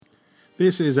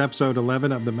This is episode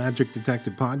 11 of the Magic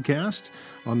Detective Podcast.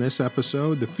 On this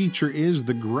episode, the feature is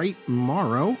The Great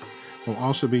Maro. We'll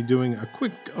also be doing a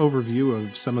quick overview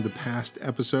of some of the past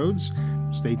episodes.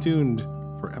 Stay tuned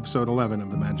for episode 11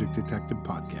 of the Magic Detective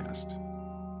Podcast.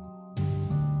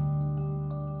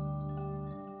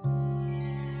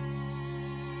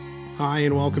 Hi,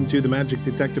 and welcome to the Magic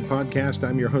Detective Podcast.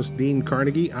 I'm your host, Dean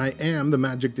Carnegie. I am the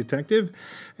Magic Detective,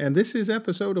 and this is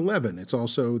episode 11. It's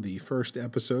also the first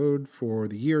episode for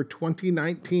the year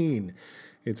 2019.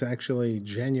 It's actually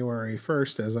January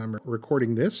 1st as I'm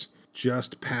recording this,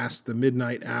 just past the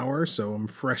midnight hour, so I'm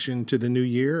fresh into the new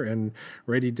year and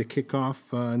ready to kick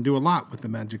off and do a lot with the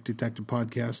Magic Detective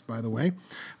Podcast, by the way.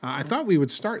 I thought we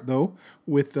would start, though,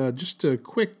 with just a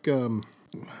quick...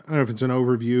 I don't know if it's an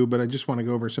overview, but I just want to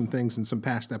go over some things in some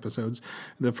past episodes.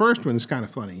 The first one is kind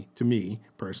of funny to me,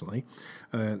 personally.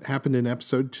 It happened in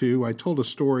episode 2. I told a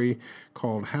story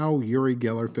called How Uri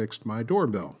Geller Fixed My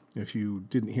Doorbell. If you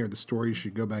didn't hear the story, you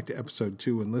should go back to episode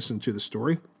 2 and listen to the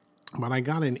story. But I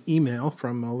got an email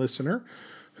from a listener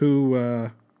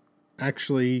who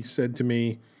actually said to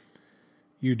me,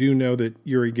 "You do know that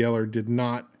Uri Geller did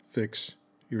not fix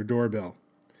your doorbell."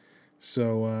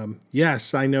 So,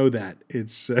 yes, I know that.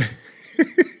 It's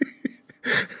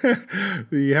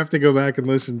you have to go back and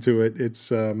listen to it.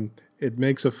 It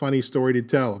makes a funny story to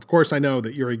tell. Of course, I know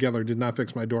that Uri Geller did not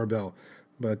fix my doorbell.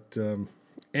 But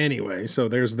anyway, so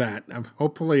there's that.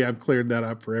 Hopefully, I've cleared that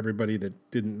up for everybody that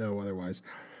didn't know otherwise.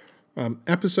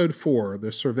 Episode 4,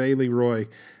 the Survey Leroy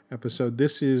episode.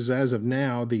 This is, as of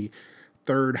now, the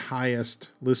third highest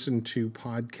listened to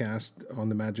podcast on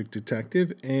the Magic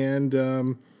Detective.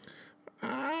 And...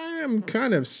 I am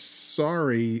kind of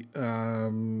sorry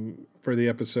for the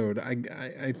episode.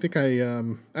 I think I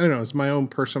don't know. It's my own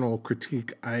personal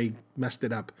critique. I messed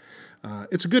it up.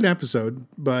 It's a good episode,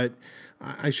 but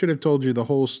I should have told you the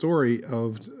whole story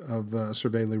of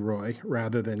Survey Leroy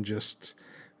rather than just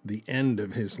the end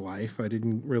of his life. I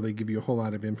didn't really give you a whole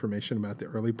lot of information about the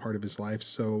early part of his life,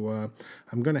 so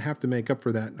I'm going to have to make up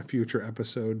for that in a future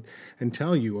episode and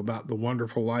tell you about the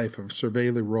wonderful life of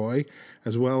Survey Leroy,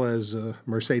 as well as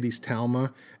Mercedes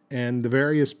Talma, and the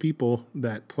various people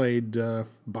that played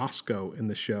Bosco in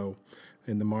the show,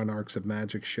 in the Monarchs of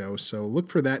Magic show. So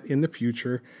look for that in the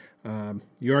future.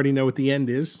 You already know what the end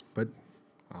is, but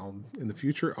in the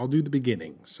future, I'll do the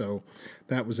beginning. So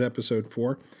that was episode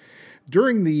 4.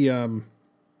 During the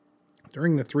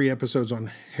 3 episodes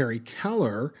on Harry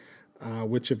Keller,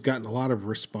 which have gotten a lot of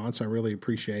response, I really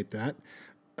appreciate that.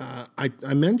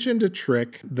 I mentioned a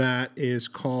trick that is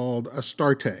called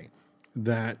Astarte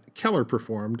that Keller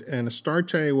performed, and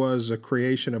Astarte was a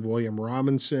creation of William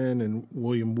Robinson and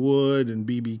William Wood and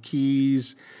B.B.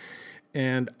 Keys,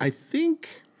 and I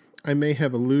think I may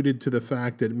have alluded to the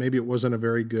fact that maybe it wasn't a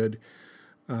very good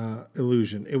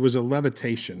illusion. It was a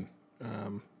levitation.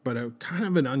 But a kind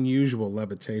of an unusual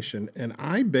levitation. And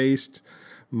I based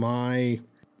my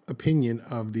opinion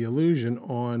of the illusion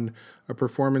on a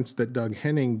performance that Doug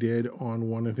Henning did on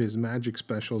one of his magic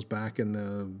specials back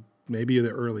in maybe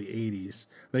the early 80s.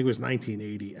 I think it was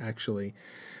 1980, actually.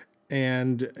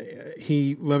 And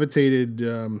he levitated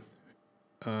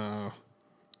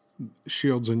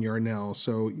Shields and Yarnell.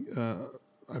 So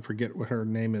I forget what her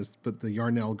name is, but the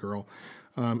Yarnell girl.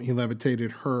 He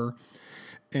levitated her.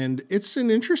 And it's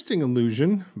an interesting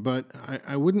illusion, but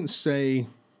I wouldn't say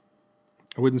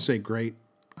great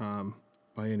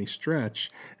by any stretch,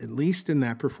 at least in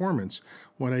that performance.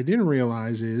 What I didn't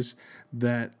realize is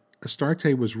that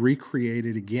Astarte was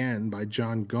recreated again by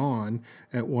John Gahn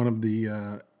at one of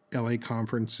the LA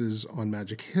conferences on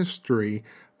magic history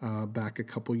back a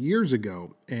couple years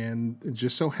ago. And it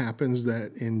just so happens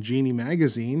that in Genie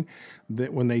magazine,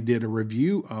 that when they did a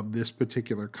review of this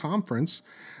particular conference,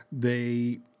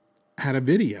 they had a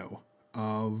video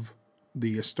of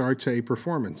the Astarte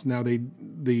performance. Now, the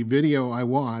video I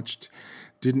watched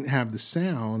didn't have the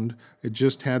sound. It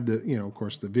just had of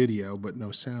course, the video, but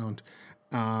no sound.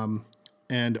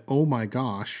 And oh my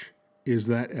gosh, is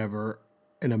that ever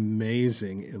an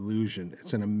amazing illusion.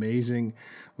 It's an amazing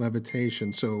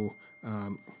levitation. So,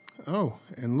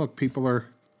 and look, people are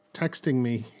texting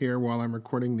me here while I'm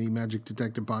recording the Magic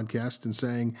Detective Podcast and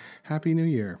saying, Happy New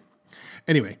Year.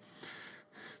 Anyway,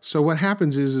 so what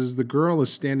happens is the girl is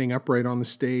standing upright on the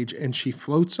stage and she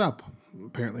floats up,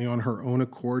 apparently on her own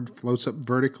accord, floats up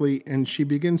vertically, and she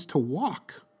begins to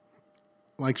walk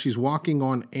like she's walking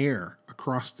on air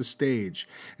across the stage.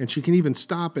 And she can even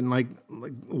stop and like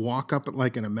walk up at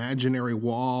like an imaginary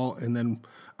wall and then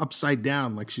upside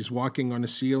down like she's walking on a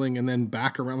ceiling and then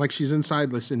back around like she's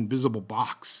inside this invisible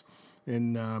box.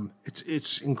 And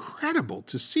it's incredible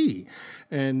to see.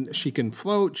 And she can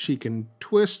float, she can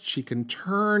twist, she can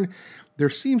turn. There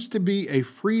seems to be a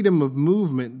freedom of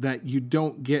movement that you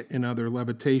don't get in other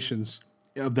levitations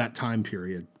of that time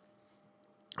period.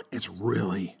 It's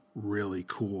really, really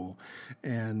cool.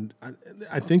 And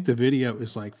I think the video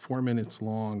is like 4 minutes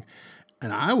long.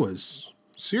 And I was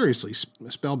seriously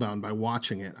spellbound by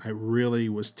watching it. I really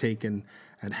was taken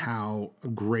at how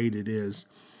great it is.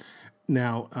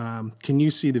 Now, can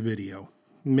you see the video?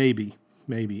 Maybe.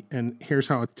 And here's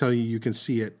how I'll tell you can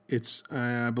see it. It's,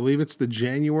 I believe it's the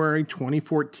January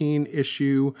 2014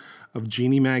 issue of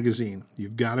Genie Magazine.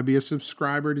 You've got to be a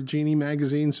subscriber to Genie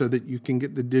Magazine so that you can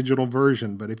get the digital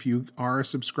version. But if you are a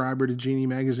subscriber to Genie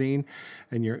Magazine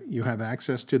and you have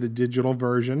access to the digital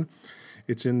version,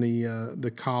 it's in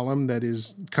the column that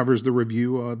covers the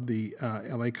review of the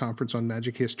LA Conference on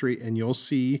Magic History, and you'll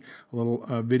see a little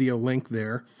video link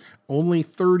there. Only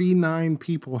 39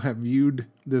 people have viewed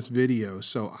this video,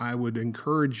 so I would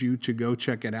encourage you to go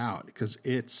check it out because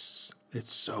it's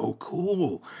so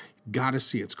cool. You've got to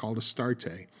see it. It's called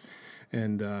Astarte,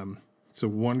 and it's a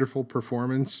wonderful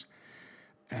performance,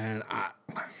 and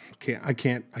I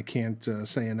can't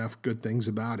say enough good things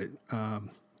about it.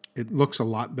 It looks a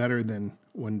lot better than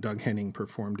when Doug Henning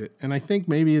performed it. And I think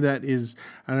maybe that is,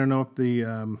 I don't know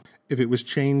if it was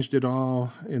changed at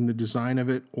all in the design of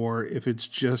it, or if it's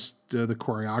just the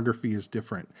choreography is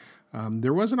different.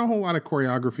 There wasn't a whole lot of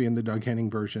choreography in the Doug Henning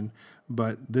version,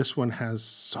 but this one has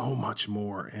so much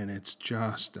more, and it's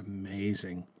just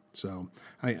amazing. So,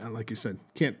 like I said,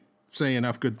 can't say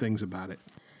enough good things about it.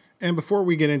 And before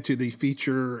we get into the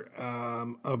feature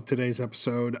of today's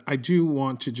episode, I do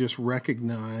want to just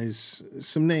recognize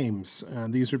some names.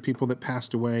 These are people that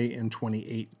passed away in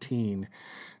 2018.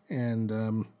 And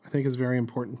I think it's very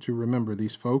important to remember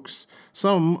these folks.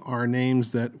 Some are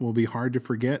names that will be hard to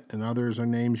forget, and others are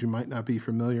names you might not be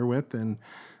familiar with. And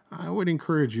I would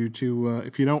encourage you to,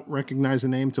 if you don't recognize a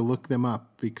name, to look them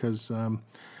up, because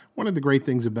one of the great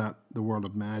things about the world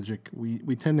of magic,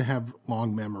 we tend to have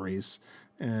long memories.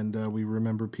 And we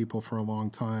remember people for a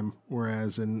long time,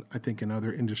 whereas I think in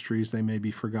other industries, they may be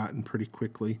forgotten pretty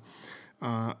quickly.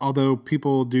 Although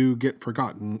people do get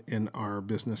forgotten in our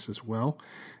business as well.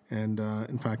 And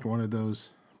in fact, one of those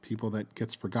people that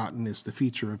gets forgotten is the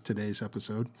feature of today's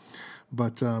episode.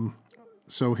 But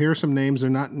so here are some names. They're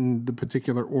not in the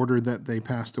particular order that they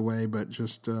passed away, but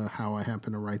just how I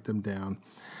happen to write them down.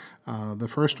 The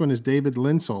first one is David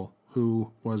Linsell,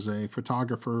 who was a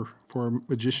photographer for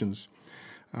magicians.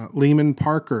 Lehman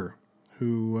Parker,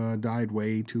 who died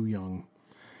way too young.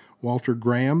 Walter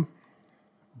Graham,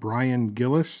 Brian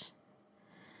Gillis,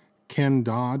 Ken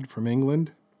Dodd from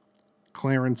England,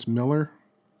 Clarence Miller,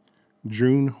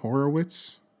 June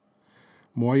Horowitz,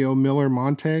 Moyo Miller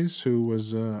Montes, who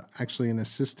was actually an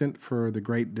assistant for the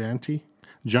great Dante,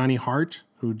 Johnny Hart,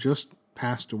 who just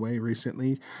passed away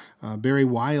recently, Barry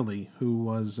Wiley, who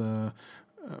was a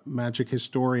magic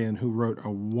historian who wrote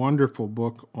a wonderful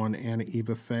book on Anna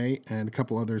Eva Fay, and a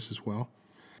couple others as well.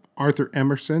 Arthur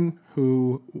Emerson,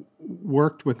 who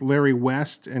worked with Larry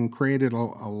West and created a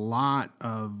lot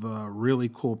of really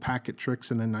cool packet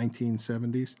tricks in the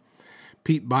 1970s.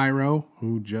 Pete Byro,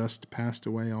 who just passed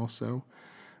away also.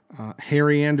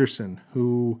 Harry Anderson,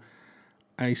 who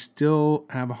I still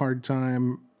have a hard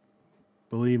time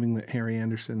believing that Harry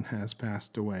Anderson has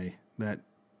passed away. That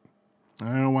I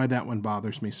don't know why that one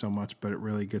bothers me so much, but it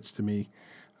really gets to me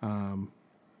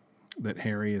that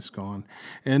Harry is gone.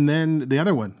 And then the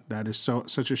other one that is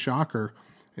such a shocker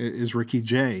is Ricky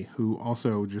Jay, who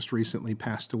also just recently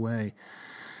passed away.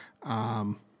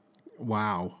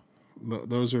 Wow.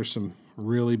 Those are some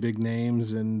really big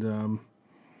names, and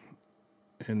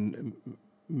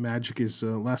magic is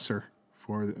lesser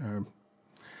for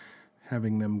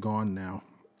having them gone now.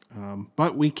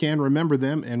 But we can remember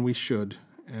them, and we should.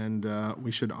 And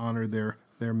we should honor their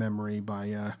memory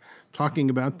by talking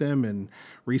about them and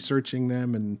researching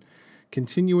them and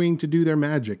continuing to do their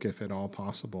magic if at all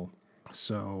possible.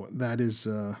 So that is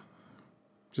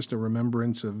just a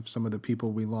remembrance of some of the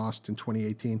people we lost in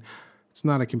 2018. It's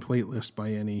not a complete list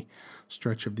by any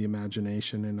stretch of the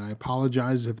imagination, and I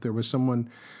apologize if there was someone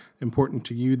important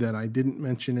to you that I didn't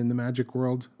mention in the magic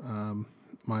world.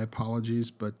 My apologies,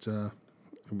 but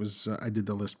I did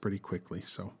the list pretty quickly,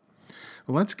 so.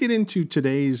 Let's get into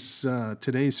today's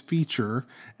feature.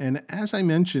 And as I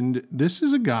mentioned, this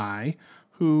is a guy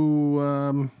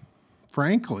who,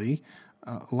 frankly,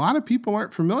 a lot of people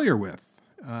aren't familiar with.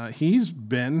 He's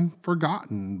been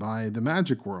forgotten by the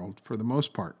magic world for the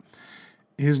most part.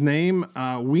 His name,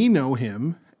 we know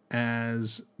him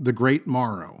as the Great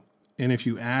Maro. And if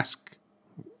you ask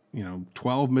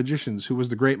 12 magicians. Who was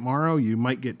the great Maro? You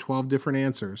might get 12 different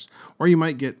answers, or you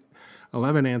might get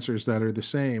 11 answers that are the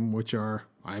same, which are,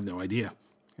 I have no idea.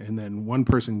 And then one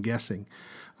person guessing.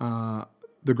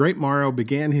 The great Maro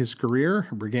began his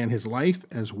life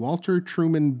as Walter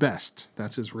Truman Best.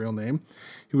 That's his real name.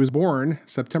 He was born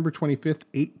September 25th,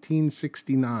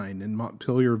 1869 in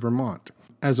Montpelier, Vermont.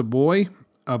 As a boy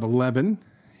of 11,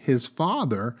 his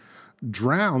father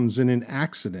drowns in an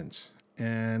accident.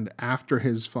 And after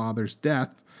his father's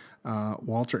death,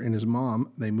 Walter and his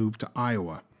mom, they moved to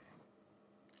Iowa.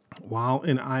 While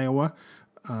in Iowa,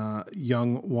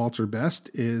 young Walter Best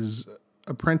is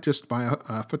apprenticed by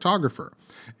a photographer,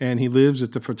 and he lives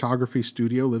at the photography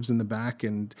studio, lives in the back.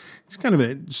 And it's kind of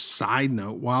a side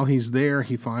note. While he's there,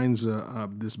 he finds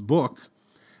this book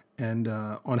and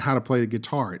on how to play the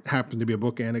guitar. It happened to be a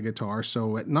book and a guitar.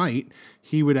 So at night,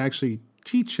 he would actually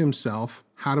teach himself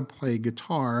how to play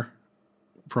guitar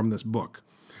from this book.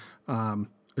 A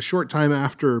short time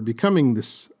after becoming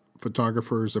this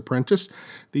photographer's apprentice,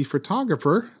 the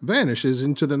photographer vanishes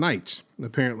into the night.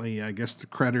 Apparently, I guess the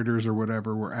creditors or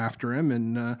whatever were after him,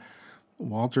 and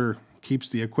Walter keeps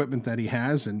the equipment that he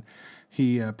has, and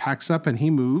he packs up and he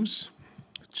moves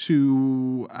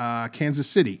to Kansas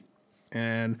City.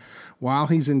 And while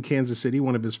he's in Kansas City,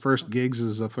 one of his first gigs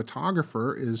as a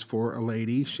photographer is for a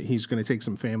lady. He's going to take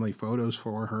some family photos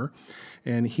for her.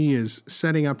 And he is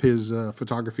setting up his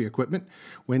photography equipment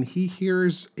when he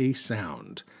hears a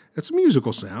sound. It's a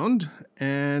musical sound,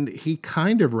 and he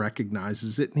kind of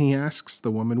recognizes it. And he asks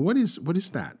the woman, what is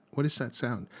that? What is that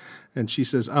sound? And she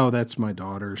says, oh, that's my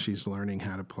daughter. She's learning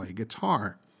how to play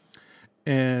guitar.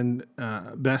 And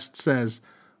Best says,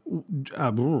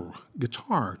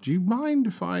 guitar, do you mind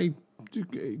if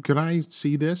could I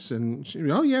see this? And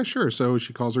she, oh yeah, sure. So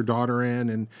she calls her daughter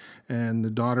in, and the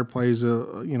daughter plays a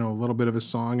little bit of a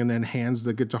song, and then hands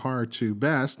the guitar to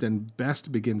Best, and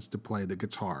Best begins to play the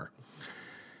guitar.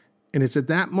 And it's at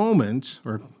that moment,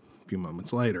 or a few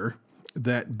moments later,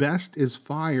 that Best is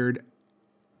fired.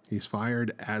 He's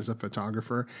fired as a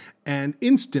photographer and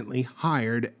instantly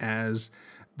hired as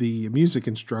the music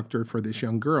instructor for this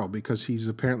young girl, because he's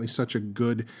apparently such a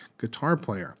good guitar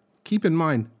player. Keep in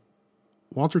mind,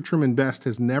 Walter Truman Best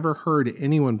has never heard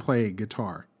anyone play a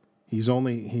guitar. He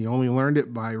only learned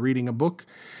it by reading a book,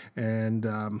 and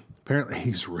apparently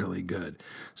he's really good.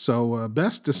 So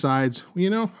Best decides,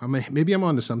 maybe I'm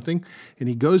onto something, and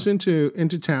he goes into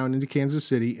town, into Kansas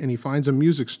City, and he finds a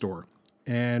music store.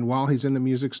 And while he's in the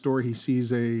music store, he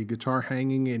sees a guitar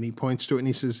hanging, and he points to it, and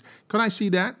he says, could I see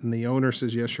that? And the owner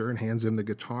says, yes, sure, and hands him the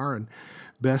guitar. And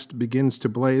Best begins to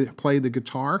play the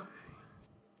guitar.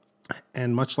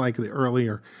 And much like the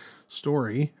earlier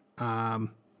story,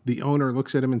 the owner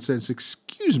looks at him and says,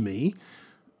 excuse me,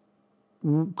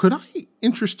 could I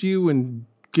interest you in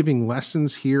giving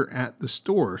lessons here at the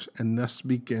store? And thus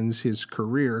begins his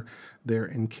career there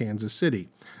in Kansas City.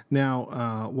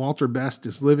 Now, Walter Best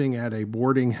is living at a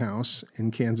boarding house in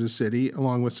Kansas City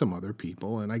along with some other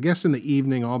people. And I guess in the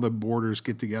evening, all the boarders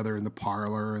get together in the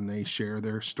parlor and they share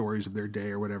their stories of their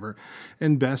day or whatever.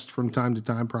 And Best, from time to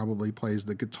time, probably plays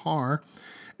the guitar.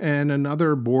 And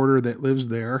another boarder that lives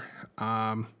there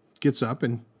gets up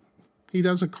and he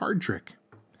does a card trick.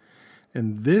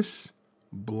 And this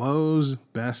blows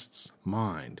Best's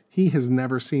mind. He has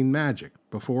never seen magic.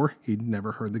 Before, he'd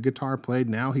never heard the guitar played.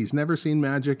 Now he's never seen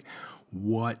magic.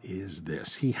 What is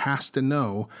this? He has to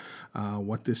know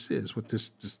what this is, what this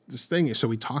thing is. So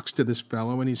he talks to this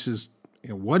fellow and he says,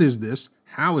 what is this?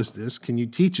 How is this? Can you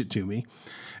teach it to me?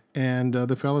 And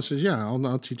the fellow says, yeah,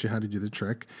 I'll teach you how to do the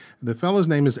trick. The fellow's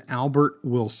name is Albert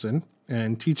Wilson,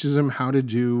 and teaches him how to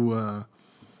do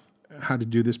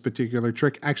this particular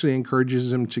trick. Actually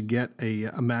encourages him to get a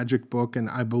magic book. And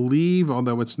I believe,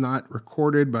 although it's not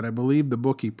recorded, but I believe the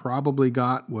book he probably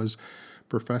got was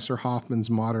Professor Hoffman's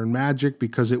Modern Magic,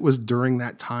 because it was during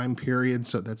that time period.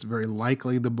 So that's very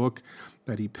likely the book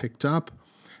that he picked up.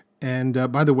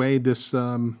 And by the way, this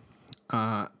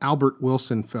Albert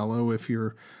Wilson fellow, if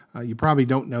you probably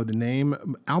don't know the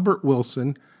name, Albert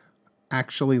Wilson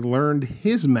actually learned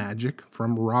his magic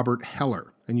from Robert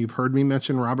Heller. And you've heard me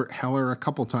mention Robert Heller a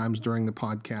couple times during the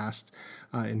podcast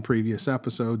in previous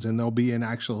episodes, and there'll be an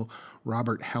actual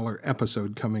Robert Heller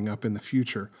episode coming up in the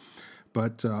future.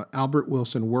 But Albert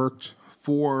Wilson worked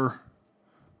for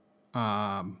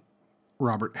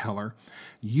Robert Heller.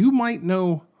 You might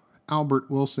know Albert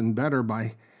Wilson better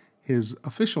by his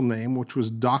official name, which was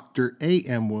Dr.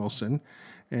 A.M. Wilson,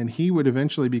 and he would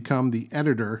eventually become the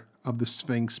editor of the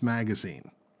Sphinx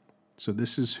magazine. So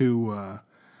this is who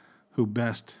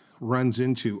Best runs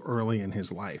into early in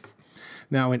his life.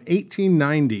 Now, in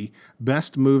 1890,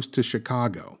 Best moves to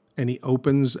Chicago, and he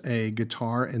opens a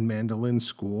guitar and mandolin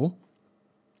school.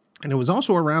 And it was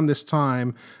also around this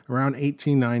time, around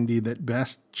 1890, that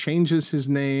Best changes his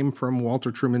name from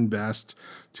Walter Truman Best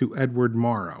to Edward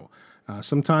Morrow.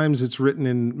 Sometimes it's written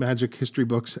in magic history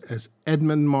books as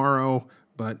Edmund Morrow,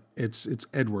 but it's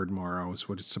Edward Morrow is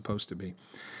what it's supposed to be.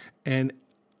 And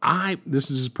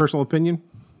this is his personal opinion,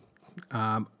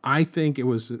 I think it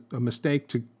was a mistake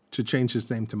to change his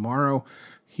name to Maro.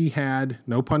 He had,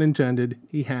 no pun intended,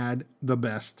 he had the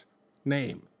best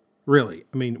name. Really.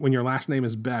 I mean, when your last name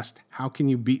is Best, how can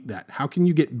you beat that? How can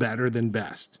you get better than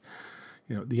Best?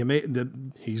 You know,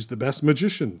 he's the best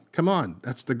magician. Come on,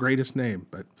 that's the greatest name.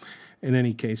 But in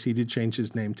any case, he did change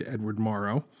his name to Edward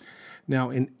Morrow.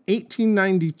 Now, in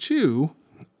 1892,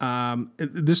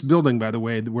 this building, by the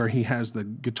way, where he has the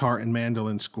guitar and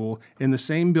mandolin school, in the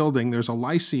same building, there's a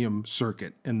Lyceum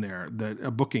circuit in there,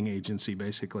 a booking agency,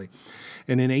 basically.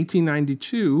 And in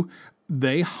 1892,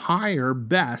 they hire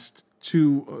Best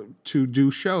to do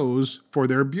shows for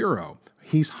their bureau.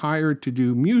 He's hired to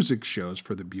do music shows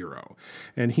for the bureau.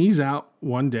 And he's out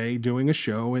one day doing a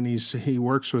show, and he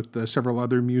works with several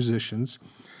other musicians.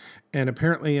 And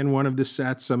apparently in one of the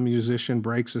sets, some musician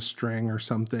breaks a string or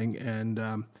something,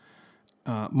 and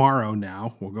Maro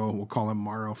now, we'll call him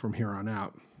Maro from here on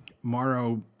out.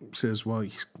 Maro says, well,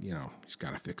 he's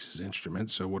got to fix his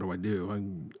instrument, so what do I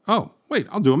do? I'll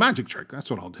do a magic trick. That's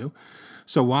what I'll do.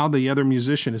 So while the other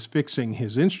musician is fixing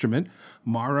his instrument,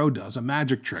 Maro does a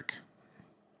magic trick,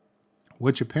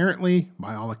 which apparently,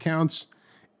 by all accounts,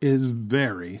 is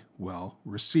very well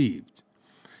received.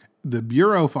 The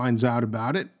Bureau finds out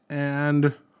about it,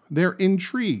 and they're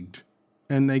intrigued,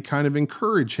 and they kind of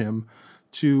encourage him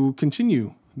to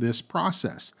continue this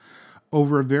process.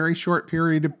 Over a very short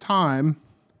period of time,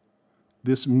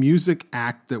 this music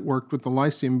act that worked with the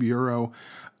Lyceum Bureau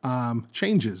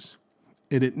changes.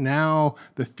 Now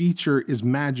the feature is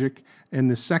magic, and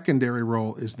the secondary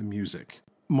role is the music.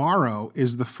 Maro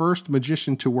is the first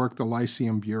magician to work the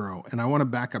Lyceum Bureau. And I want to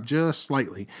back up just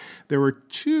slightly. There were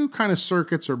two kind of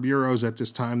circuits or bureaus at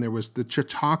this time. There was the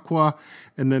Chautauqua,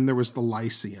 and then there was the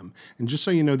Lyceum. And just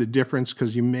so you know the difference,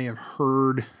 because you may have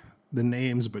heard the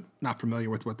names but not familiar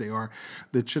with what they are,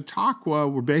 the Chautauqua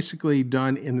were basically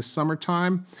done in the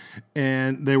summertime,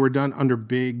 and they were done under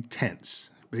big tents.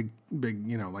 Big,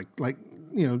 like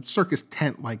circus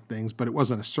tent-like things, but it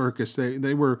wasn't a circus.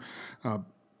 They were...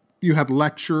 You had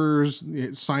lectures,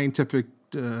 scientific,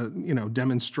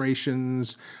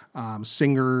 demonstrations,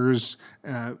 singers,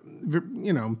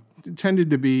 tended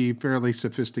to be fairly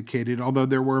sophisticated, although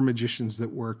there were magicians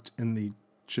that worked in the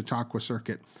Chautauqua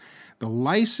circuit. The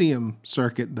Lyceum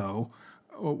circuit, though,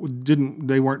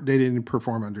 didn't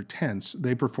perform under tents.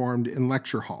 They performed in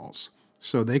lecture halls,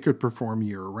 so they could perform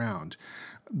year-round.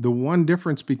 The one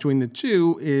difference between the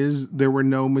two is there were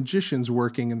no magicians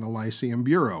working in the Lyceum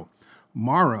Bureau.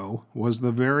 Maro was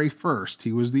the very first.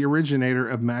 He was the originator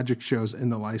of magic shows in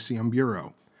the Lyceum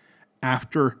Bureau.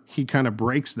 After he kind of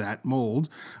breaks that mold,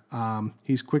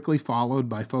 he's quickly followed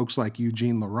by folks like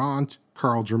Eugene Laurent,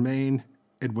 Carl Germain,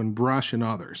 Edwin Brush, and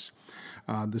others.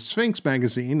 The Sphinx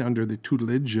magazine, under the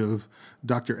tutelage of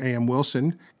Dr. A.M.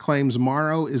 Wilson, claims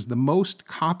Maro is the most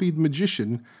copied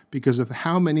magician because of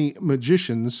how many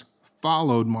magicians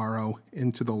followed Maro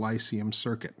into the Lyceum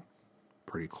circuit.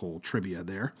 Pretty cool trivia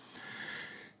there.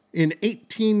 In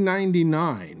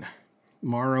 1899,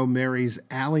 Maro marries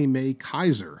Allie Mae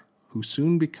Kaiser, who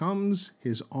soon becomes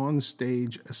his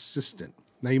onstage assistant.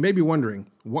 Now, you may be wondering,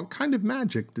 what kind of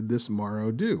magic did this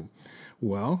Maro do?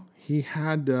 Well, he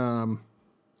had an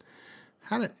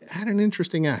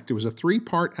interesting act. It was a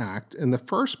 3-part act, and the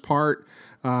first part,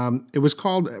 it was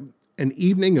called An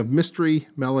Evening of Mystery,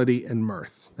 Melody, and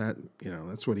Mirth.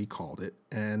 That's what he called it,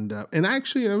 and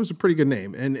actually, it was a pretty good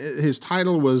name. And his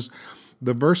title was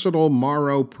The Versatile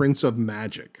Maro, Prince of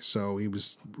Magic. So he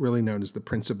was really known as the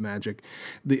Prince of Magic.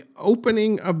 The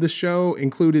opening of the show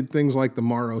included things like the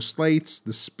Maro slates,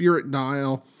 the spirit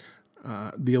dial,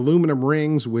 the aluminum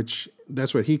rings, which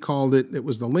that's what he called it. It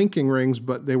was the linking rings,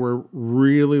 but they were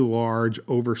really large,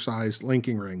 oversized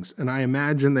linking rings. And I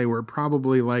imagine they were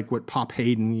probably like what Pop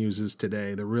Hayden uses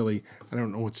today. They're really, I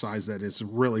don't know what size that is,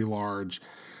 really large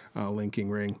linking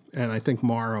ring. And I think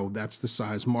Maro, that's the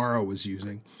size Maro was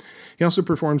using. He also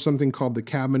performed something called the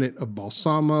Cabinet of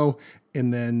Balsamo,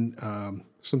 and then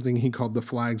something he called the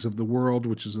Flags of the World,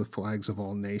 which is the flags of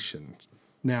all nations.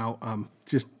 Now,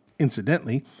 just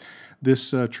incidentally,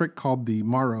 this trick called the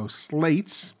Maro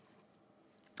slates,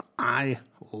 I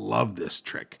love this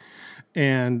trick.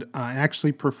 And I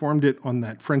actually performed it on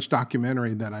that French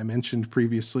documentary that I mentioned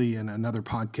previously in another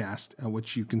podcast,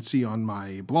 which you can see on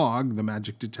my blog,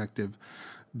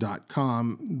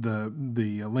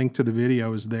 The link to the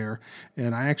video is there,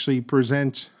 and I actually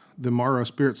present the Maro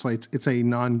spirit slates. It's a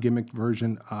non-gimmicked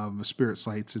version of spirit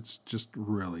slates. It's just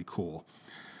really cool.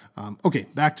 Okay,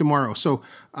 back to Maro. So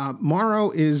Maro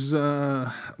is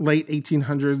late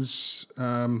 1800s,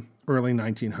 early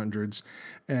 1900s,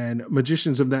 and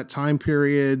magicians of that time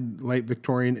period, late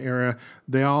Victorian era,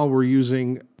 they all were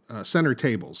using center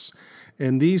tables.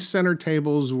 And these center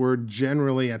tables were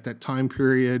generally, at that time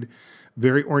period,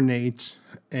 very ornate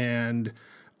and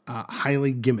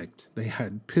highly gimmicked. They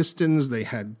had pistons, they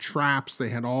had traps, they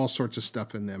had all sorts of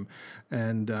stuff in them.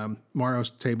 And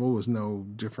Maro's table was no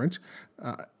different.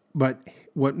 But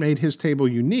what made his table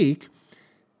unique,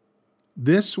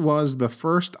 this was the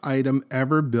first item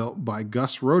ever built by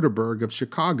Gus Roderberg of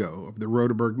Chicago, of the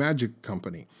Roderberg Magic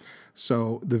Company.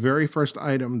 So the very first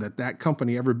item that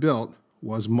company ever built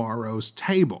was Maro's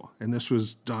table. And this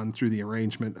was done through the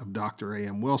arrangement of Dr.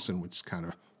 A.M. Wilson, which is kind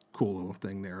of a cool little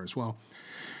thing there as well.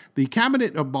 The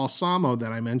cabinet of Balsamo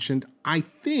that I mentioned, I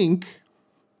think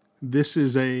this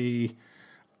is a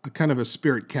kind of a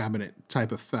spirit cabinet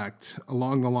type effect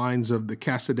along the lines of the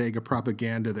Cassadaga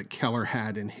propaganda that Keller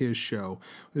had in his show.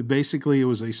 Basically, it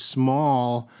was a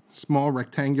small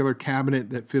rectangular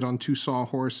cabinet that fit on two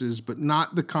sawhorses, but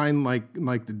not the kind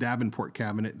like the Davenport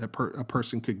cabinet that a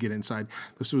person could get inside.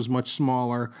 This was much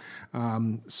smaller.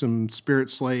 Some spirit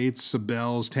slates, some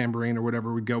bells, tambourine, or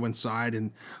whatever would go inside,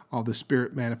 and all the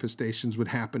spirit manifestations would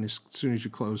happen as soon as you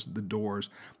closed the doors.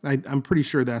 I'm pretty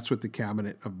sure that's what the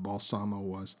cabinet of Balsamo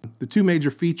was. The two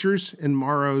major features in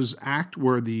Maro's act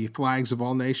were the flags of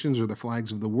all nations, or the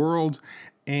flags of the world,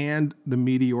 and the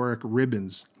meteoric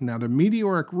ribbons. Now, the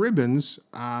meteoric ribbons,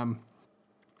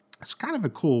 it's kind of a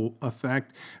cool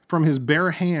effect. From his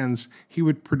bare hands, he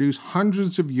would produce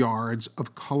hundreds of yards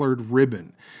of colored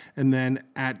ribbon. And then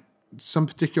at some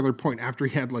particular point, after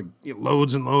he had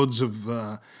loads and loads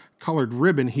of colored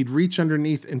ribbon, he'd reach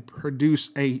underneath and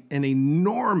produce an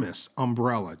enormous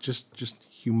umbrella, just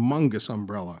humongous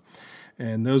umbrella.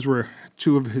 And those were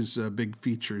two of his big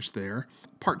features there.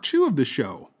 Part two of the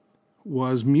show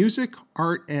was music,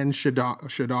 art, and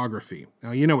shadowgraphy.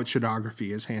 Now, you know what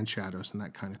shadowgraphy is, hand shadows and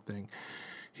that kind of thing.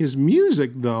 His music,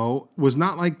 though, was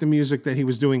not like the music that he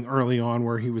was doing early on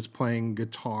where he was playing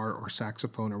guitar or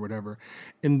saxophone or whatever.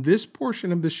 In this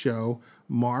portion of the show,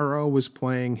 Maro was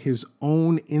playing his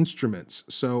own instruments.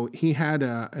 So he had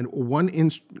a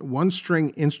one-string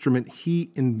instrument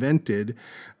he invented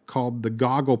called the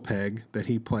goggle peg that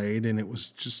he played, and it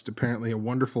was just apparently a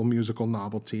wonderful musical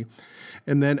novelty.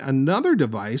 And then another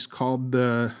device called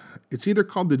it's either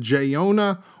called the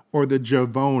Jayona or the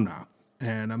Javona,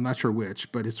 and I'm not sure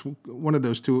which, but it's one of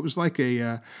those two. It was like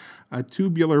a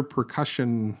tubular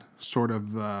percussion sort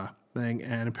of thing,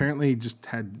 and apparently just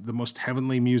had the most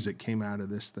heavenly music came out of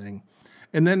this thing.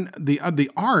 And then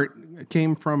the art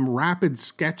came from rapid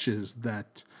sketches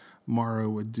that Maro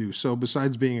would do. So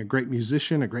besides being a great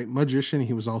musician, a great magician,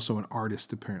 he was also an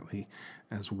artist apparently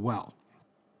as well.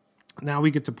 Now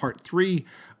we get to part three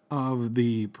of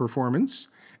the performance,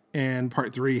 and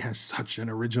part three has such an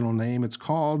original name. It's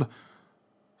called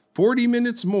 40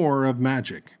 Minutes More of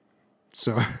Magic.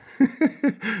 So,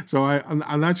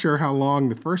 I'm not sure how long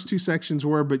the first two sections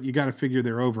were, but you got to figure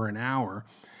they're over an hour,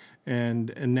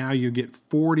 and now you get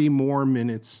 40 more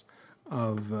minutes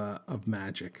of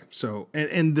magic. So,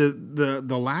 and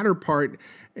the latter part,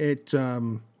 it's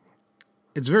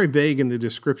very vague in the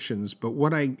descriptions, but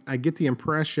what I get the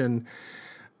impression,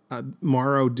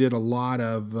 Maro did a lot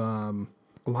of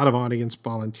audience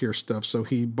volunteer stuff. So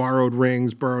he borrowed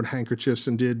rings, borrowed handkerchiefs,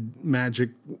 and did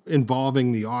magic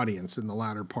involving the audience in the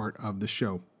latter part of the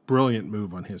show. Brilliant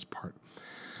move on his part.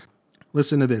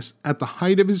 Listen to this. At the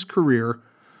height of his career,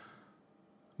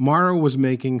 Maro was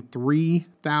making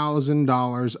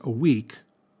 $3,000 a week,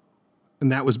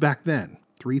 and that was back then.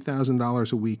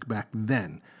 $3,000 a week back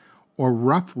then, or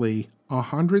roughly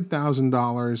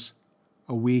 $100,000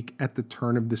 a week at the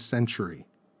turn of the century.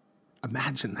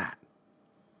 Imagine that.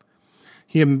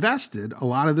 He invested a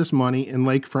lot of this money in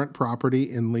lakefront property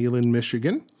in Leland,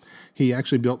 Michigan. He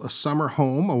actually built a summer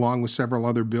home along with several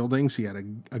other buildings. He had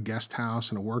a guest house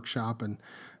and a workshop and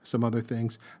some other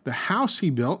things. The house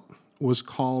he built was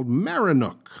called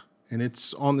Maranook, and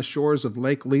it's on the shores of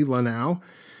Lake Leland now,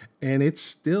 and it's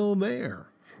still there.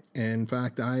 In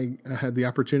fact, I had the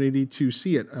opportunity to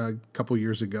see it a couple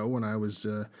years ago when I was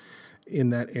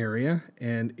in that area,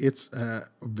 and it's a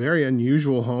very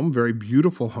unusual home, very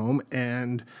beautiful home,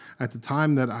 and at the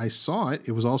time that I saw it,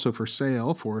 it was also for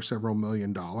sale for several $1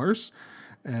 million,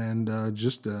 and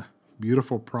just a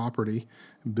beautiful property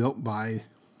built by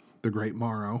the great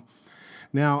Maro.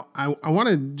 Now, I want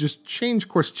to just change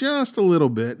course just a little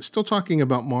bit, still talking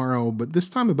about Maro, but this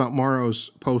time about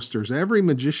Maro's posters. Every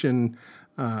magician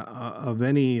of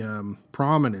any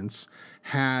prominence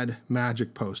had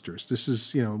magic posters. This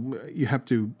is, you have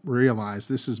to realize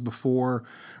this is before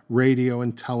radio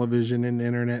and television and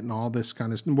internet and all this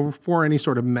kind of stuff, before any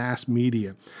sort of mass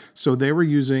media. So they were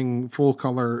using full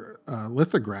color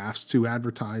lithographs to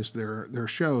advertise their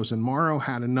shows. And Maro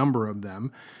had a number of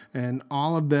them. And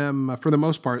all of them, for the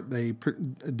most part, they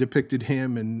depicted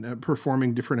him and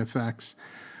performing different effects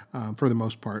for the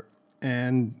most part.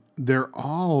 And they're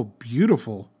all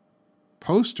beautiful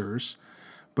posters.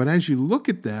 But as you look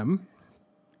at them,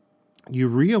 you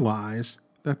realize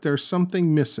that there's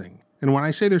something missing. And when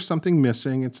I say there's something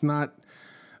missing, it's not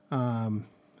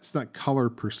color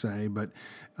per se, but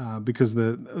because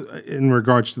in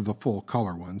regards to the full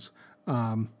color ones,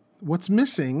 what's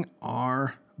missing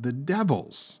are the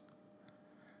devils.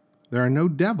 There are no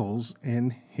devils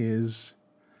in his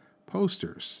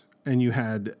posters. And you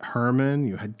had Herman,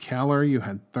 you had Keller, you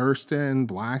had Thurston,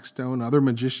 Blackstone, other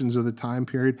magicians of the time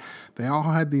period. They all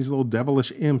had these little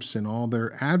devilish imps in all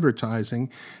their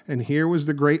advertising. And here was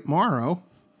the great Maro.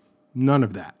 None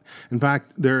of that. In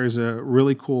fact, there is a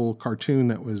really cool cartoon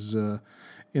that was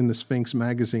in the Sphinx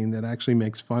magazine that actually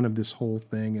makes fun of this whole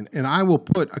thing. And I will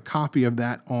put a copy of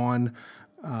that on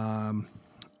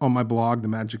my blog,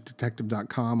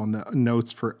 themagicdetective.com, on the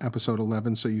notes for episode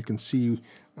 11, so you can see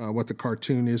what the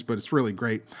cartoon is, but it's really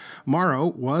great. Maro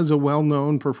was a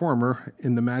well-known performer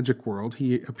in the magic world.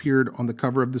 He appeared on the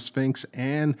cover of the Sphinx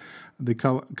and the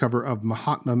cover of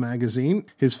Mahatma magazine.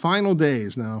 His final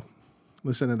days, now,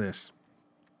 listen to this.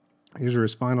 These are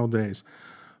his final days.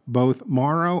 Both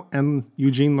Maro and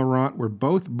Eugene Laurent were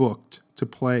both booked to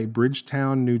play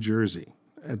Bridgetown, New Jersey,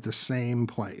 at the same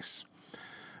place.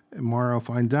 And Maro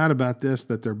finds out about this,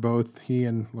 that he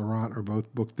and Laurent are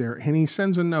both booked there. And he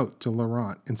sends a note to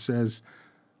Laurent and says,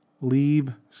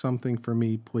 "Leave something for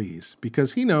me, please."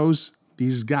 Because he knows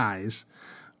these guys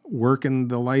working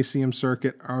the Lyceum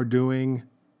circuit are doing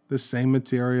the same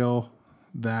material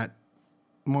that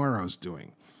Maro's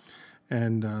doing.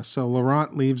 And so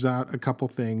Laurent leaves out a couple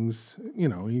things.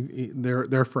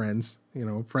 They're friends,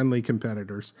 friendly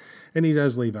competitors. And he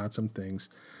does leave out some things.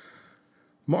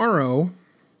 Maro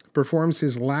performs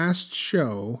his last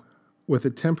show with a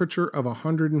temperature of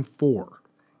 104.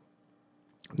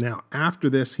 Now, after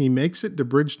this, he makes it to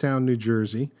Bridgetown, New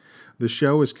Jersey. The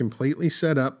show is completely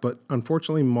set up, but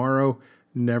unfortunately, Maro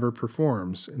never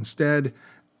performs. Instead,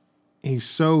 he's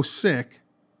so sick,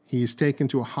 he's taken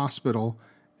to a hospital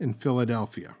in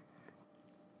Philadelphia.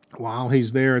 While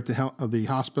he's there at the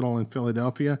hospital in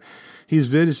Philadelphia, he's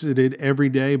visited every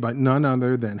day by none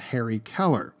other than Harry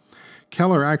Keller.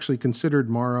 Keller actually considered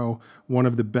Maro one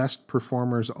of the best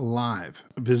performers alive.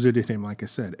 Visited him, like I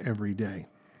said, every day.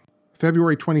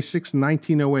 February 26,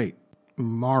 1908,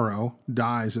 Maro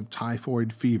dies of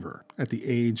typhoid fever at the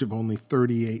age of only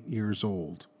 38 years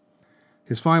old.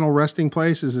 His final resting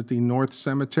place is at the North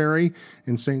Cemetery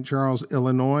in St. Charles,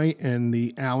 Illinois, in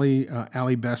the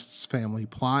Allie Best's family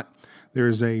plot.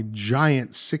 There's a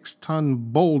giant 6-ton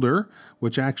boulder,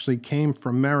 which actually came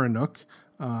from Maranook,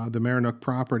 the Maranook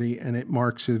property, and it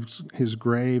marks his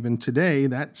grave. And today,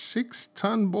 that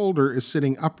 6-ton boulder is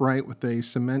sitting upright with a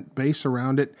cement base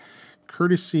around it,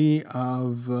 courtesy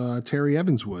of Terry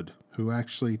Evanswood, who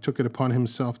actually took it upon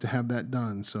himself to have that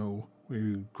done. So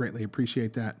we greatly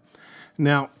appreciate that.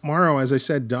 Now, Maro, as I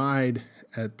said, died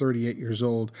at 38 years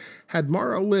old. Had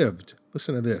Maro lived,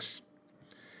 listen to this,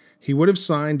 he would have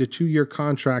signed a 2-year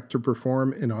contract to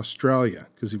perform in Australia,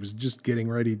 because he was just getting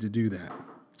ready to do that.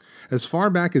 As far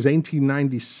back as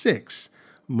 1896,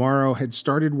 Maro had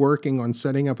started working on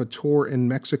setting up a tour in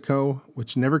Mexico,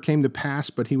 which never came to pass,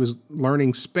 but he was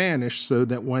learning Spanish so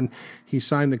that when he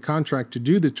signed the contract to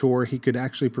do the tour, he could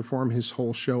actually perform his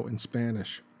whole show in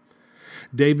Spanish.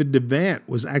 David Devant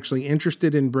was actually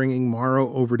interested in bringing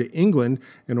Maro over to England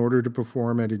in order to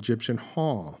perform at Egyptian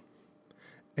Hall.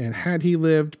 And had he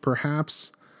lived,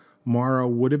 perhaps Maro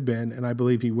would have been, and I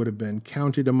believe he would have been,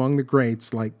 counted among the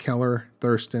greats like Keller,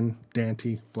 Thurston,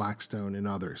 Dante, Blackstone, and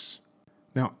others.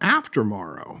 Now, after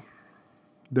Maro,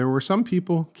 there were some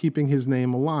people keeping his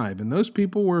name alive, and those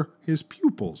people were his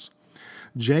pupils.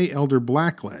 J. Elder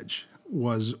Blackledge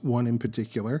was one in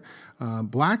particular.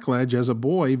 Blackledge, as a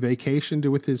boy, vacationed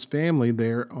with his family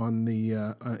there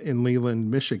in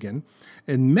Leland, Michigan,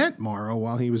 and met Maro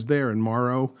while he was there, and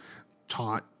Maro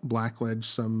taught Blackledge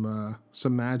some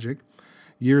magic.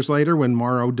 Years later, when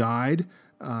Maro died,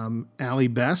 Allie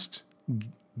Best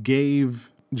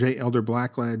gave J. Elder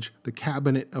Blackledge the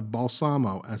cabinet of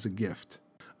Balsamo as a gift.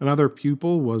 Another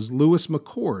pupil was Louis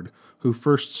McCord, who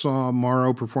first saw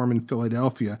Maro perform in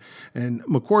Philadelphia. And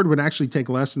McCord would actually take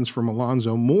lessons from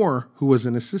Alonzo Moore, who was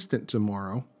an assistant to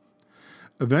Maro.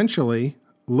 Eventually,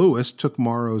 Louis took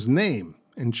Maro's name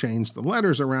and changed the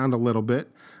letters around a little bit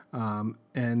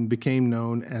and became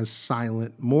known as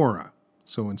Silent Mora.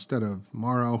 So instead of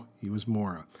Maro, he was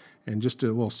Mora. And just a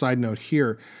little side note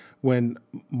here, when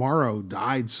Maro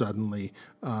died suddenly,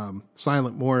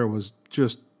 Silent Mora was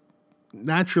just,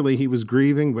 naturally he was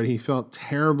grieving, but he felt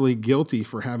terribly guilty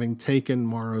for having taken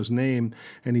Maro's name.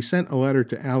 And he sent a letter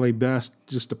to Allie Best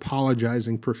just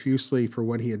apologizing profusely for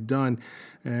what he had done.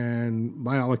 And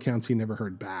by all accounts, he never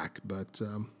heard back, but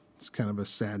it's kind of a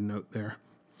sad note there.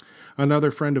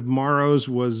 Another friend of Maro's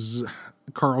was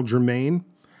Carl Germain,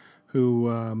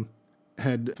 who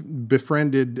had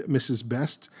befriended Mrs.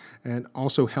 Best and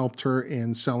also helped her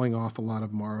in selling off a lot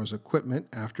of Maro's equipment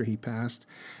after he passed.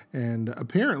 And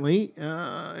apparently,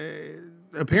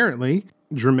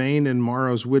 Germain and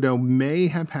Maro's widow may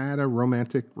have had a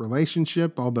romantic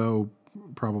relationship, although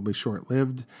probably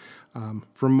short-lived.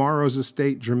 From Maro's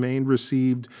estate, Germain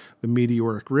received the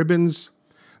meteoric ribbons,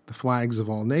 the flags of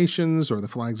all nations, or the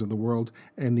flags of the world,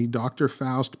 and the Dr.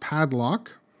 Faust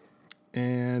padlock.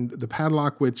 And the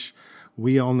padlock, which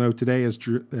we all know today as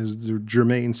the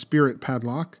Germain Spirit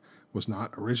padlock, was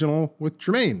not original with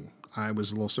Germain. I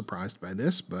was a little surprised by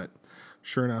this, but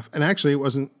sure enough. And actually, it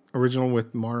wasn't original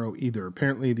with Maro either.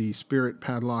 Apparently, the Spirit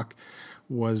padlock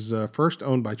was first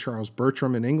owned by Charles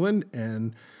Bertram in England,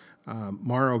 and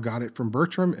Maro got it from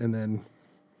Bertram, and then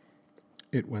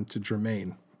it went to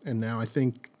Germain. And now I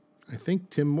think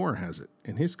Tim Moore has it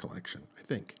in his collection, I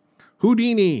think.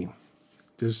 Houdini.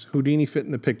 Does Houdini fit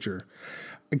in the picture?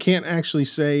 I can't actually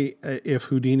say if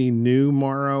Houdini knew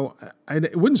Maro.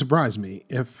 It wouldn't surprise me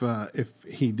if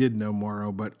he did know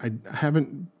Maro, but I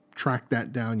haven't tracked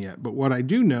that down yet. But what I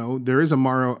do know, there is a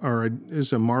Maro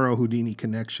Houdini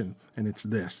connection, and it's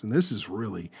this. And this is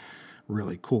really,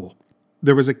 really cool.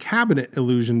 There was a cabinet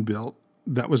illusion built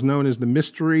that was known as the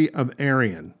Mystery of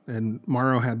Arion, and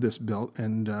Maro had this built,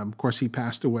 and of course he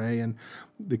passed away, and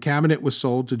the cabinet was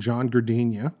sold to John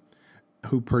Gardenia,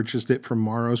 who purchased it from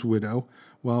Maro's widow.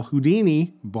 Well,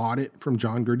 Houdini bought it from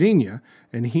John Gardenia,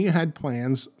 and he had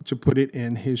plans to put it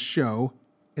in his show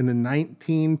in the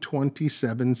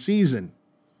 1927 season.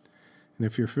 And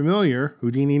if you're familiar,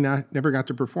 Houdini never got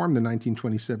to perform the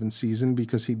 1927 season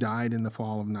because he died in the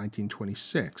fall of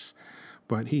 1926.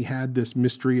 But he had this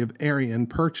Mystery of Arion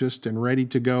purchased and ready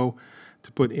to go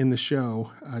to put in the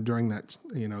show during that,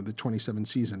 the 27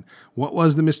 season. What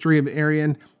was the Mystery of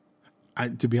Arion?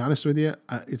 To be honest with you,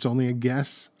 it's only a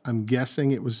guess. I'm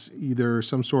guessing it was either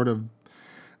some sort of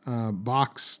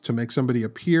box to make somebody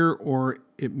appear, or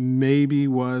it maybe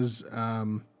was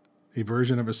a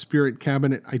version of a spirit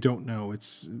cabinet. I don't know.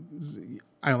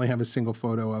 I only have a single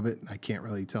photo of it, and I can't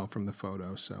really tell from the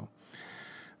photo, so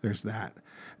there's that.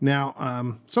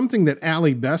 Now, something that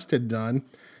Allie Best had done,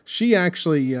 she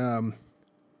actually, of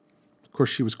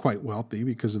course, she was quite wealthy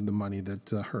because of the money that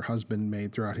her husband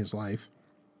made throughout his life.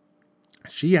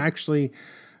 She actually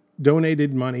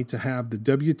donated money to have the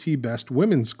W.T. Best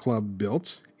Women's Club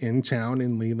built in town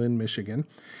in Leland, Michigan.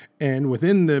 And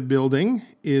within the building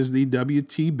is the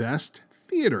W.T. Best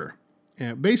Theater.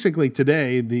 And basically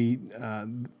today, the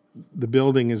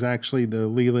building is actually the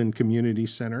Leland Community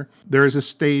Center. There is a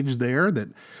stage there that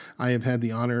I have had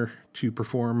the honor to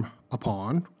perform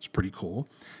upon. It's pretty cool.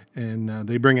 And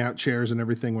they bring out chairs and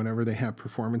everything whenever they have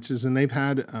performances. And they've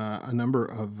had a number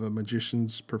of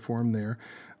magicians perform there.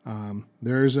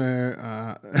 There's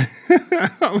I'll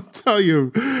tell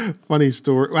you a funny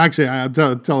story. Well, actually, I'll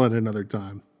tell it another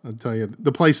time. I'll tell you,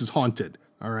 the place is haunted,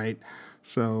 all right?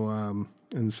 So,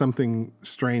 and something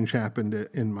strange happened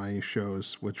in my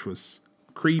shows, which was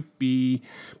creepy.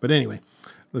 But anyway,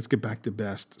 let's get back to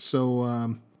Best.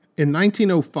 So, in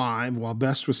 1905, while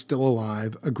Best was still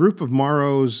alive, a group of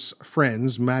Maro's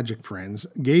friends, magic friends,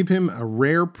 gave him a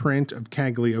rare print of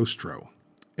Cagliostro.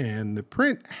 And the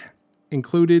print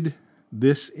included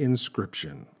this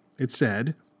inscription. It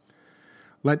said,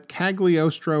 "Let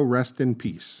Cagliostro rest in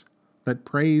peace. Let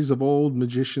praise of old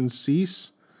magicians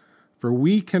cease. For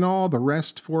we can all the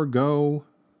rest forego.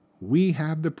 We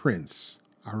have the prince,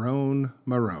 our own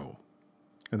Maro."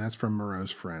 And that's from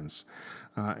Maro's friends.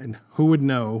 And who would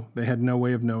know? They had no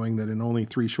way of knowing that in only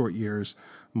 3 short years,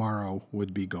 Maro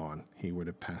would be gone. He would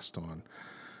have passed on.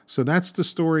 So that's the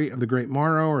story of the Great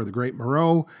Maro, or the Great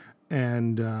Maro,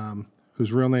 and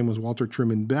whose real name was Walter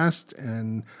Truman Best.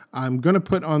 And I'm going to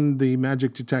put on the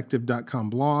magicdetective.com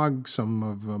blog some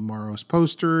of Maro's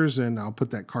posters, and I'll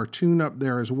put that cartoon up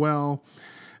there as well.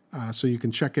 So you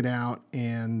can check it out.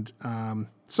 And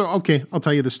okay, I'll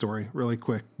tell you the story really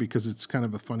quick because it's kind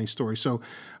of a funny story. So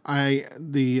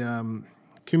the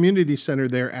community center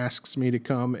there asks me to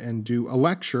come and do a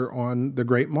lecture on the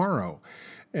Great Maro.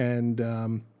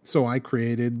 And so I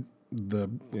created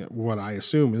what I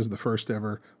assume is the first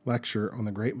ever lecture on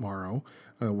the Great Maro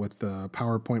with the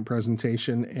PowerPoint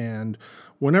presentation. And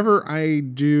whenever I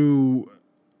do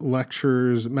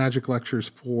lectures, magic lectures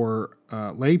for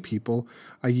lay people,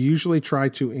 I usually try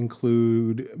to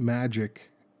include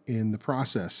magic in the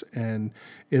process. And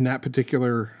in that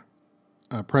particular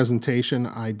presentation,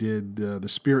 I did the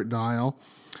spirit dial,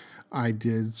 I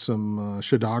did some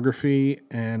shadography,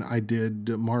 and I did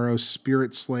Maro's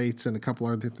spirit slates and a couple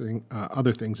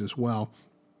other things as well.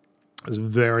 It was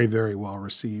very, very well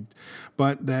received.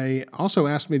 But they also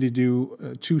asked me to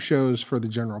do 2 shows for the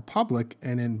general public,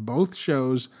 and in both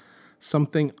shows,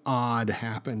 something odd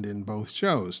happened in both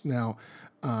shows. Now,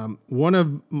 one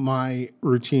of my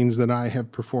routines that I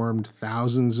have performed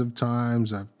thousands of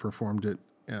times, I've performed it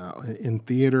in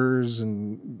theaters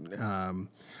and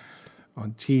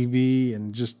on TV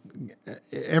and just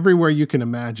everywhere you can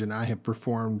imagine, I have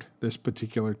performed this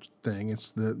particular thing.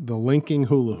 It's the linking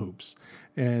hula hoops.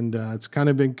 And it's kind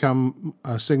of become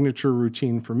a signature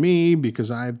routine for me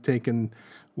because I've taken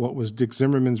what was Dick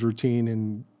Zimmerman's routine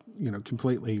and,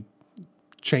 completely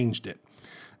changed it.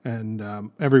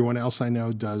 And everyone else I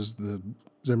know does the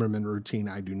Zimmerman routine.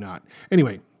 I do not.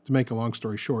 Anyway, to make a long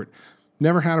story short,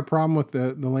 never had a problem with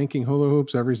the linking hula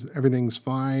hoops. Everything's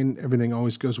fine. Everything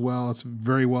always goes well. It's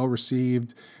very well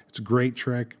received. It's a great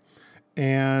trick.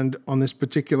 And on this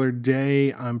particular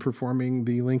day, I'm performing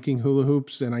the linking hula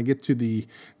hoops, and I get to the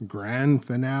grand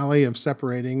finale of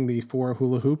separating the 4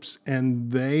 hula hoops,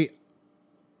 and they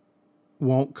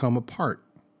won't come apart.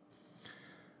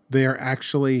 They are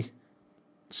actually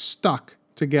stuck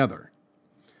together.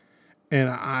 And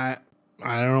I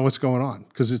don't know what's going on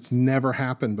because it's never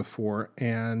happened before.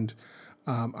 And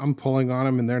I'm pulling on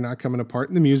them and they're not coming apart.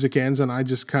 And the music ends and I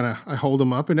just I hold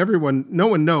them up and no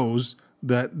one knows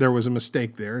that there was a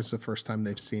mistake there. It's the first time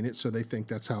they've seen it. So they think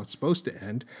that's how it's supposed to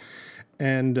end.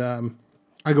 And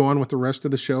I go on with the rest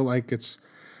of the show like it's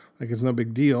no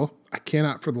big deal. I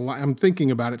cannot I'm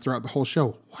thinking about it throughout the whole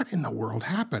show. What in the world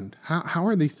happened? How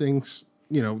are these things,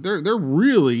 they're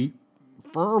really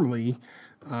firmly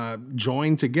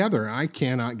joined together. I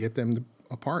cannot get them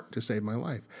apart to save my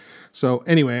life. So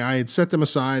anyway, I had set them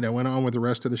aside. I went on with the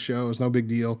rest of the show. It was no big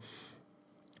deal.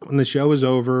 When the show was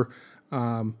over,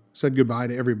 said goodbye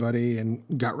to everybody and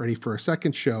got ready for a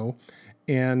second show.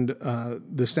 And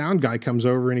the sound guy comes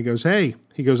over and he goes, I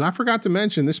forgot to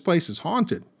mention this place is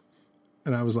haunted.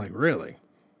 And I was like, really?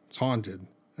 It's haunted.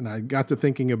 And I got to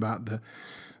thinking about the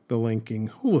linking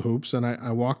hula hoops. And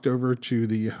I walked over to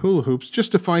the hula hoops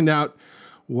just to find out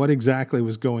what exactly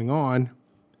was going on.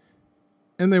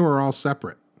 And they were all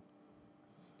separate.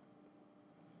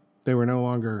 They were no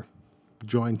longer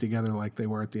joined together like they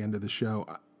were at the end of the show.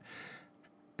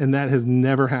 And that has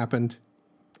never happened,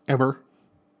 ever.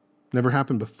 Never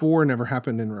happened before, never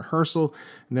happened in rehearsal,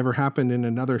 never happened in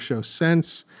another show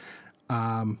since.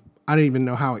 I don't even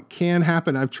know how it can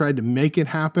happen. I've tried to make it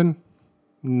happen.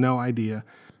 No idea.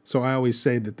 So I always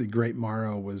say that the Great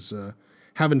Maro was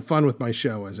having fun with my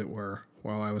show, as it were,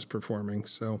 while I was performing.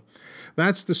 So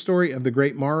that's the story of the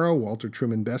Great Maro, Walter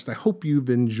Truman Best. I hope you've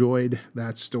enjoyed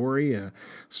that story, a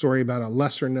story about a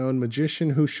lesser-known magician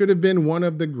who should have been one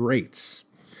of the greats.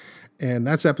 And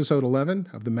that's episode 11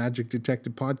 of the Magic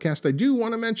Detective Podcast. I do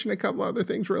want to mention a couple other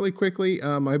things really quickly.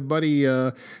 My buddy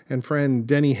and friend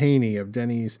Denny Haney of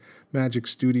Denny's Magic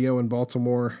Studio in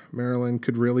Baltimore, Maryland,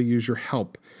 could really use your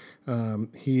help.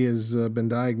 He has been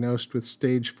diagnosed with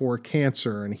stage 4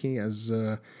 cancer, and he has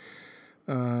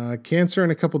cancer in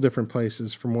a couple different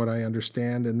places, from what I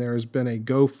understand. And there has been a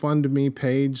GoFundMe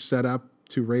page set up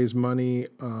to raise money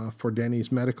for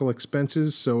Denny's medical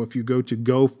expenses. So if you go to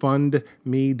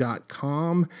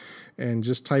gofundme.com and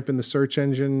just type in the search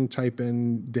engine, type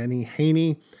in Denny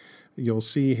Haney, you'll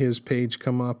see his page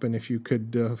come up. And if you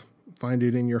could find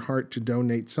it in your heart to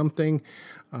donate something,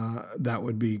 that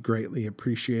would be greatly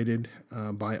appreciated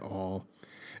by all.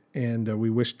 And we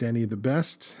wish Denny the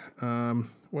best.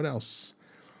 What else?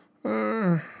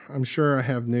 I'm sure I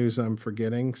have news I'm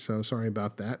forgetting, so sorry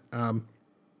about that.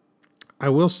 I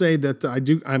will say that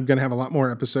I'm going to have a lot more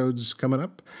episodes coming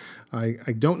up. I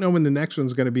don't know when the next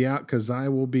one's going to be out because I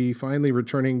will be finally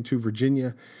returning to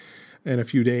Virginia in a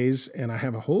few days, and I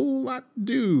have a whole lot to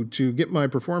do to get my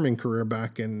performing career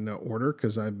back in order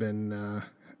because I've been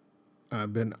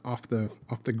off the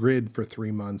grid for 3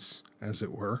 months, as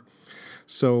it were.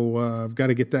 So I've got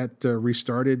to get that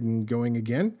restarted and going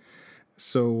again.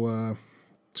 So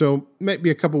maybe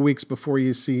a couple weeks before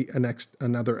you see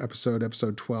another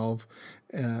episode 12.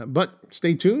 But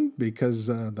stay tuned because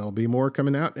there'll be more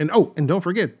coming out. And don't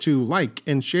forget to like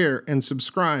and share and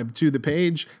subscribe to the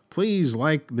page. Please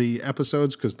like the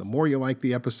episodes, because the more you like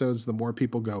the episodes, the more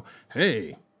people go,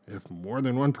 hey, if more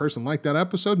than one person liked that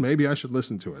episode, maybe I should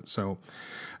listen to it. So,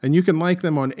 and you can like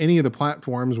them on any of the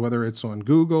platforms, whether it's on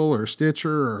Google or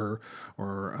Stitcher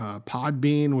or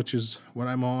Podbean, which is what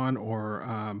I'm on,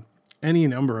 or any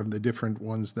number of the different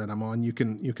ones that I'm on. You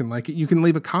can like it. You can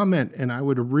leave a comment, and I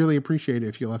would really appreciate it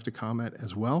if you left a comment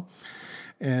as well.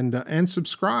 And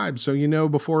subscribe so you know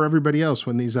before everybody else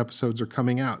when these episodes are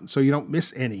coming out, so you don't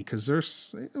miss any, because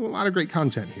there's a lot of great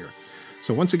content here.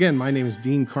 So once again, my name is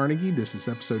Dean Carnegie. This is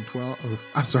episode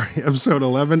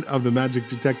 11 of the Magic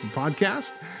Detective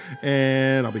Podcast,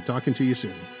 and I'll be talking to you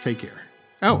soon. Take care.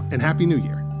 Oh, and Happy New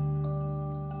Year.